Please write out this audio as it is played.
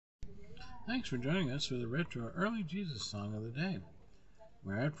Thanks for joining us for the retro early Jesus song of the day.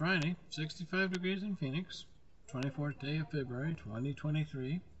 We're at Friday, 65 degrees in Phoenix, 24th day of February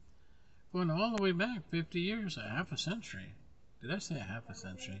 2023. Going all the way back 50 years, a half a century. Did I say a half a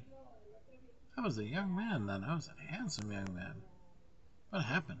century? I was a young man then. I was a handsome young man. What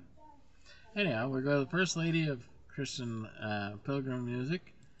happened? Anyhow, we go to the First Lady of Christian Pilgrim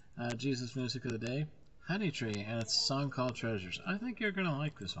music, Jesus music of the day, Honeytree, and it's a song called Treasures. I think you're going to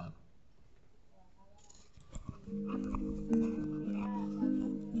like this one.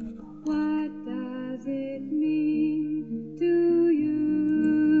 What does it mean to you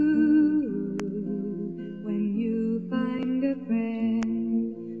when you find a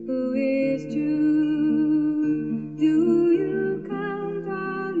friend who is true? Do you count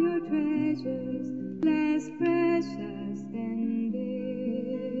all your treasures less precious than this?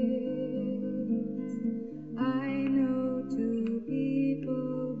 I know two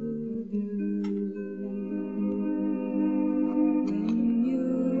people who do.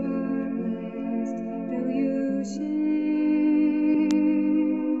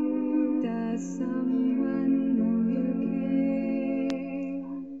 Does someone know you care?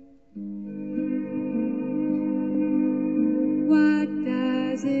 What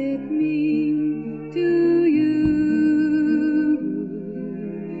does it mean to you?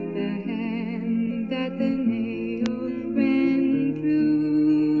 The hand that the nail ran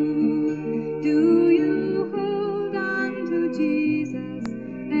through. Do you hold on to Jesus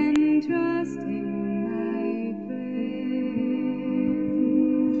and trust Him?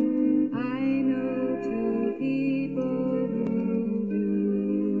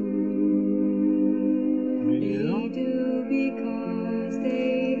 Because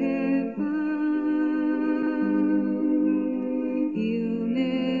they have found He'll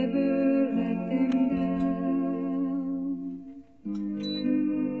never let them down.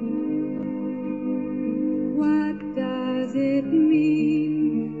 What does it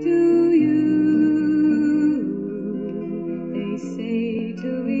mean to you? They say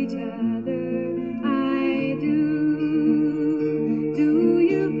to each other, I do. Do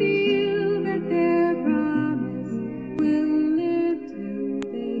you feel that their promise will live till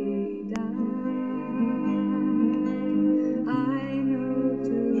they die? I know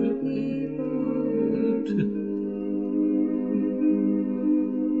two people who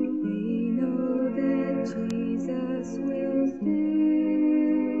they know that Jesus will stay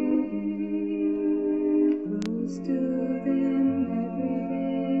close to them every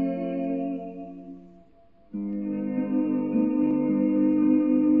day.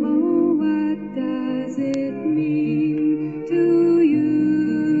 Oh, what does it mean to you?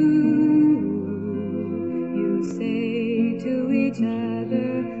 You say to each other,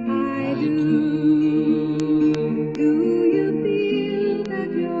 I do. Do you feel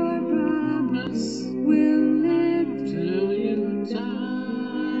that your promise will live till you die?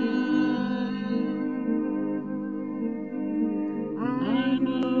 I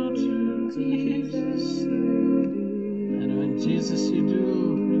know to Jesus you do. And when Jesus you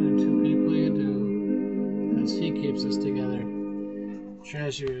do, and two people you do, because He keeps us together.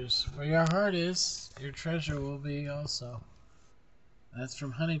 Treasures. Where your heart is, your treasure will be also. That's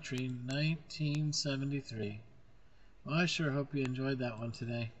from Honeytree, 1973. Well, I sure hope you enjoyed that one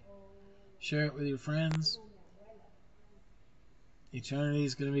today. Share it with your friends. Eternity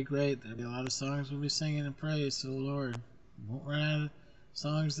is going to be great. There'll be a lot of songs we'll be singing in praise to the Lord. We won't run out of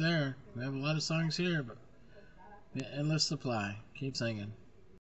songs there. We have a lot of songs here, but endless supply. Keep singing.